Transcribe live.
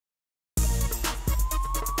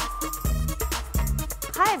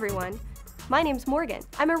Hi everyone, my name's Morgan.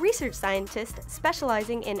 I'm a research scientist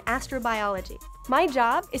specializing in astrobiology. My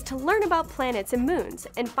job is to learn about planets and moons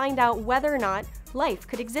and find out whether or not life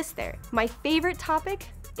could exist there. My favorite topic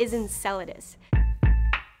is Enceladus.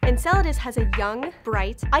 Enceladus has a young,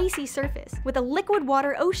 bright, icy surface with a liquid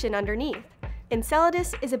water ocean underneath.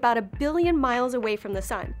 Enceladus is about 1 billion miles away from the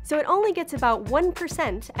sun, so it only gets about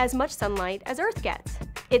 1% as much sunlight as Earth gets.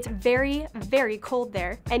 It's very, very cold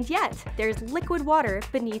there, and yet there's liquid water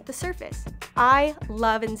beneath the surface. I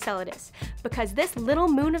love Enceladus because this little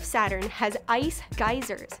moon of Saturn has ice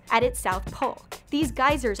geysers at its south pole. These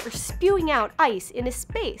geysers are spewing out ice into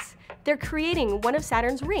space. They're creating one of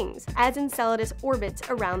Saturn's rings as Enceladus orbits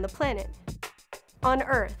around the planet. On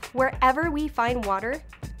Earth, wherever we find water,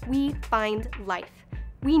 we find life.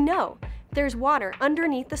 We know there's water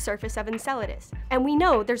underneath the surface of Enceladus, and we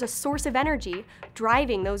know there's a source of energy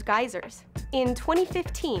driving those geysers. In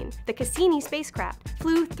 2015, the Cassini spacecraft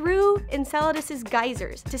flew through Enceladus's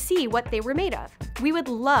geysers to see what they were made of. We would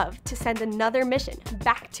love to send another mission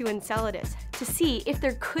back to Enceladus to see if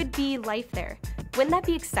there could be life there. Wouldn't that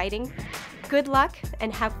be exciting? Good luck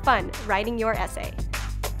and have fun writing your essay.